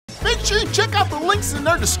make sure you check out the links in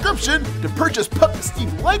our description to purchase Pantasy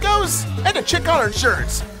Legos and to check out our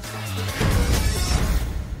insurance.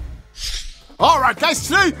 Alright guys,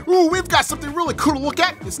 today, we've got something really cool to look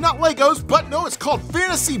at. It's not Legos, but no, it's called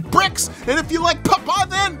Fantasy Bricks. And if you like Popeye,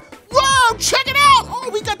 then, whoa, check it out! Oh,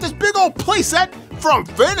 we got this big old playset from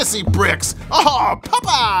Fantasy Bricks. Oh,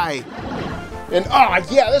 Popeye! And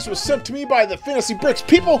yeah, this was sent to me by the Fantasy Bricks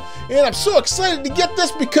people, and I'm so excited to get this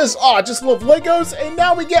because I just love Legos, and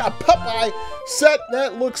now we get a Popeye set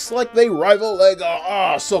that looks like they rival Lego.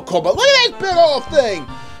 Oh, so cool, but look at this big old thing!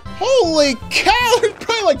 Holy cow, there's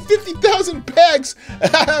probably like 50,000 bags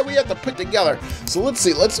we have to put together. So let's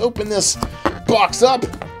see, let's open this box up.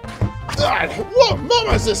 Whoa,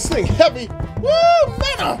 mama, is this thing heavy? Woo,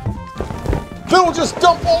 mama! Then we'll just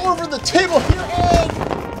dump all over the table here, and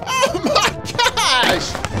oh my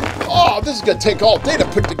gosh! Oh, this is gonna take all day to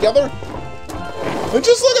put together. And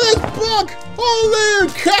just look at this book! Holy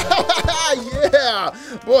cow! Yeah!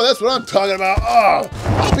 Boy, that's what I'm talking about. Oh,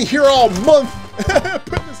 I'll be here all month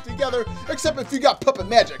putting this together, except if you got puppet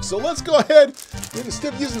magic. So let's go ahead and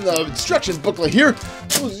instead of using the instructions booklet here,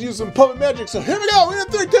 we'll use some puppet magic. So here we go, in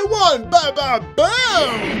 3, 2, 1, ba ba boom!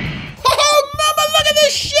 Oh, mama, look at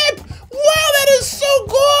this ship! Wow, that is so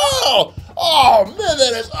cool! Oh man,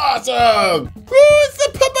 that is awesome! Ooh, it's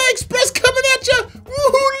the Popeye Express coming at you!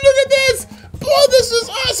 Ooh, look at this! Boy, this is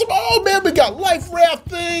awesome! Oh man, we got life raft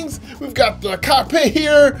things. We've got the cockpit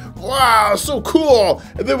here. Wow, so cool!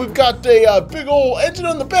 And then we've got a big old engine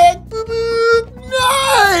on the back. Boop, boop.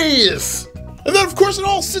 Nice! And then, of course, it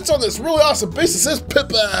all sits on this really awesome base that says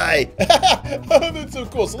Popeye. Oh, that's so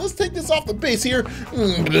cool. So let's take this off the base here.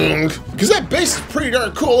 Because that base is pretty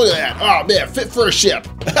darn cool. Look at that. Oh, man, fit for a ship.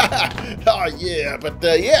 Oh, yeah. But,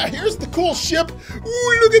 yeah, here's the cool ship.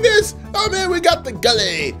 Ooh, look at this. Oh, man, we got the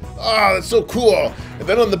gully. Oh, that's so cool. And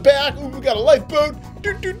then on the back, ooh, we got a lifeboat.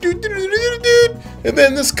 And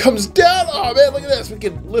then this comes down. Oh, man, look at this. We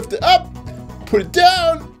can lift it up, put it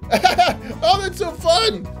down. Oh, that's so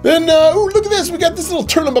fun! Then, ooh, look at this. We got this little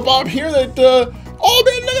tournament bob here that, oh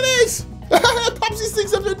man, look at this! Pops these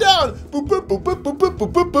things up and down. Boop, boop, boop, boop, boop, boop,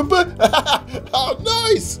 boop, boop, boop, boop. Oh,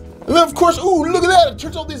 nice! And then, of course, ooh, look at that. It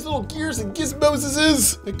turns all these little gears and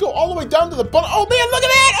gizmos. They go all the way down to the bottom. Oh man, look at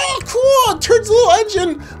that! Oh, cool! It turns a little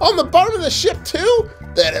engine on the bottom of the ship, too.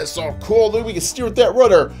 That is so cool. Then we can steer with that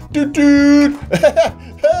rudder. Dude. Here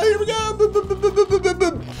we go. Boop, boop, boop, boop, boop, boop,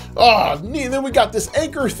 boop. Oh, neat. Then we got this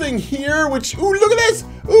anchor thing here, which, ooh, look at this.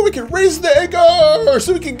 Ooh, we can raise the anchor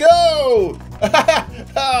so we can go.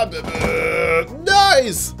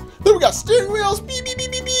 Nice. Then we got steering wheels. Beep, beep,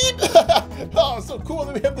 beep, beep, beep. Oh, so cool.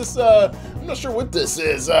 Then we have this, I'm not sure what this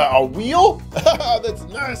is. A wheel? That's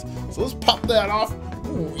nice. So let's pop that off.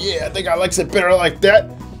 Ooh, yeah, I think I like it better like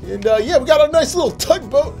that. And yeah, we got a nice little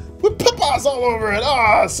tugboat with Popeyes all over it.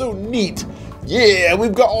 Ah, so neat. Yeah,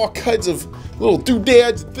 we've got all kinds of little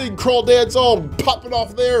doodads and thing crawdads all popping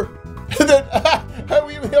off there. And then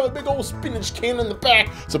we even have a big old spinach can in the back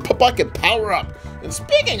so Popeye can power up. And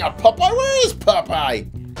speaking of Popeye, where is Popeye?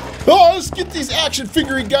 Oh, let's get these action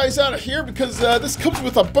figurine guys out of here because this comes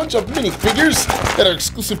with a bunch of minifigures that are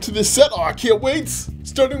exclusive to this set. Oh, I can't wait.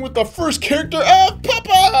 Starting with the first character of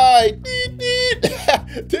Popeye.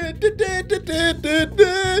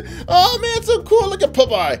 Oh man, so cool. Look at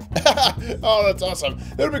Popeye. Oh, that's awesome.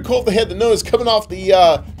 That would be cool if they had the nose coming off the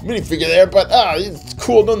minifigure there, but it's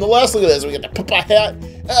cool nonetheless. Look at this. We got the Popeye hat.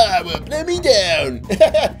 Let me down.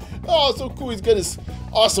 Oh, so cool. He's got his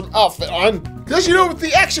awesome outfit on. Because you know, with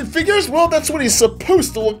the action figures, well, that's what he's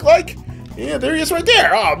supposed to look like. Yeah, there he is right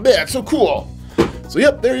there. Oh man, so cool. So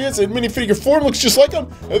yep, there he is in minifigure form, looks just like him.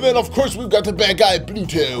 And then of course we've got the bad guy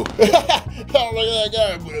Bluto. Oh, look at that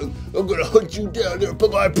guy. I'm gonna hunt you down there,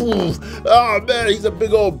 Popeye. Poof. Oh man, he's a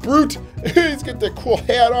big old brute. He's got that cool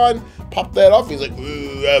hat on. Pop that off. He's like,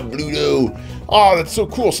 ooh, Bluto. Oh, that's so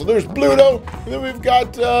cool. So there's Bluto. And then we've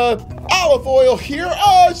got Olive Oil here.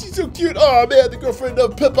 Oh, she's so cute. Oh man, the girlfriend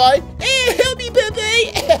of Popeye. Hey, help me,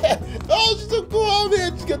 Popeye. Oh, she's so cool. Oh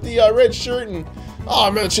man, she's got the red shirt and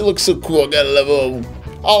oh man, she looks so cool. Got a little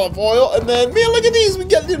olive oil. And then, man, look at these. We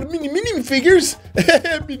got little mini figures.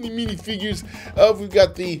 mini figures. We've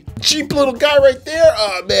got the cheap little guy right there.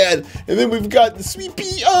 Oh man. And then we've got the sweet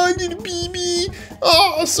pea. Oh, little baby.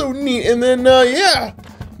 Oh, so neat. And then, yeah.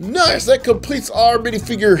 Nice. That completes our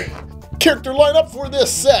minifigure character lineup for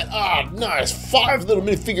this set. Ah, nice. 5 little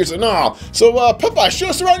minifigures and all. So, Popeye, show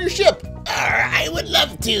us around your ship. I would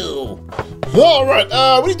love to. All right,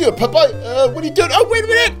 what are you doing, Popeye? What are you doing? Oh, wait a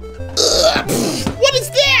minute. What is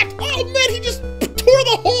that? Oh, man, he just tore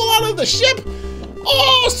the hole out of the ship.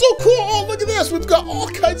 Oh, so cool. Oh, look at this. We've got all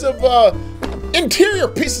kinds of interior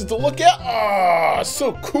pieces to look at. Ah,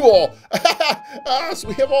 so cool. So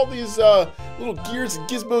we have all these little gears and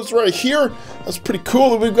gizmos right here. That's pretty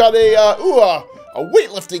cool. And we've got a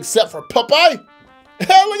weightlifting set for Popeye. Look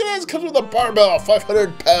at this, it comes with a barbell,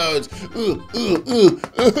 500 pounds.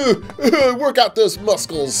 Work out those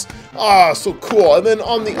muscles. Ah, so cool. And then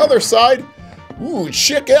on the other side, ooh,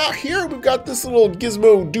 check out here. We've got this little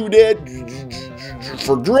gizmo doodad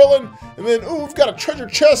for drilling. And then, ooh, we've got a treasure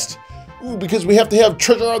chest. Ooh, because we have to have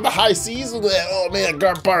treasure on the high seas. Look at that. Oh man,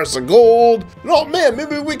 got bars of gold. And oh man,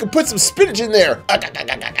 maybe we can put some spinach in there. Oh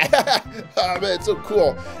man, it's so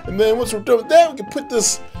cool. And then once we're done with that, we can put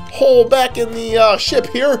this hole back in the ship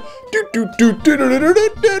here.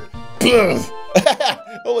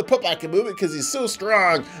 Only Popeye can move it because he's so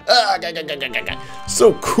strong.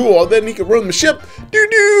 So cool. Then he can run the ship.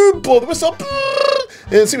 Blow the whistle.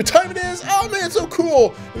 And see what time it is. Oh man, it's so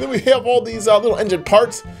cool. And then we have all these little engine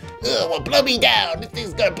parts. Well, blow me down. This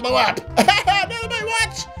thing's gonna blow up. Nobody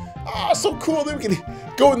watch. Oh, so cool. Then we can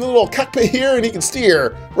go in the little cockpit here and he can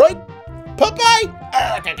steer. Right? Popeye?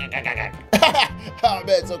 Oh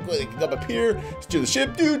man, it's so cool. He can come up here, steer the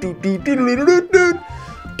ship.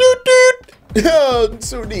 Oh,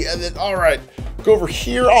 so neat. And then, all right, go over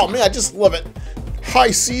here. Oh man, I just love it.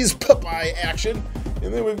 High seas Popeye action.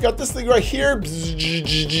 And then we've got this thing right here.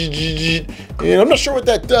 And I'm not sure what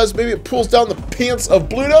that does. Maybe it pulls down the pants of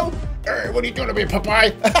Bluto. Hey, what are you doing to me,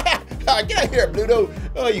 Popeye? Get out here, Bluto.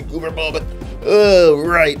 Oh, you goober moment. Oh,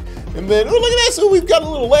 right. And then, oh, look at this. Oh, we've got a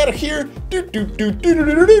little ladder here.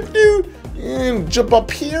 And jump up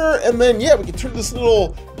here. And then, yeah, we can turn this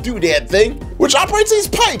little doodad thing, which operates these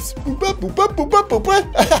pipes.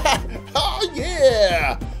 Oh,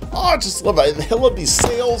 yeah. Oh, I just love it. I love these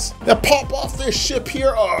sails that pop off this ship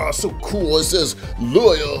here. Oh, so cool. It says,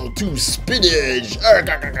 loyal to spinach.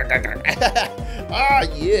 Ah,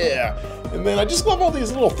 yeah. And then I just love all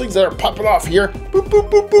these little things that are popping off here. Boop, boop,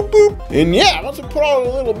 boop, boop, boop. And yeah, once we put all the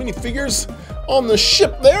little minifigures on the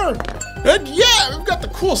ship there, and yeah, we've got the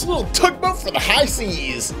coolest little tugboat for the high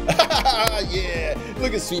seas. Yeah,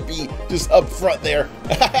 look at Sweepy just up front there.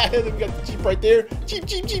 And then we've got the Jeep right there. Jeep,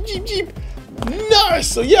 Jeep, Jeep, Jeep, Jeep. Nice.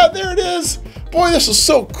 So yeah, there it is. Boy, this is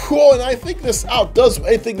so cool, and I think this outdoes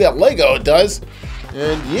anything that Lego does.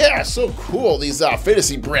 And yeah, so cool, these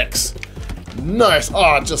fantasy bricks. Nice.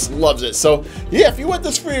 Oh, just loves it. So yeah, if you want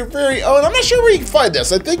this for your very own, I'm not sure where you can find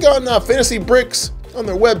this. I think on Fantasy Bricks on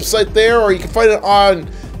their website there, or you can find it on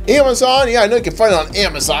Amazon. Yeah, I know you can find it on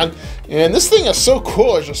Amazon. And this thing is so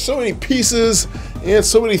cool. There's just so many pieces and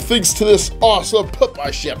so many things to this awesome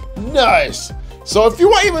Popeye ship. Nice. So if you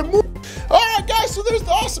want even more, alright guys, so there's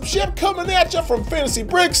the awesome ship coming at you from Fantasy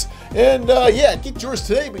Bricks. And yeah, get yours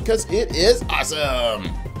today because it is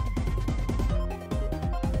awesome.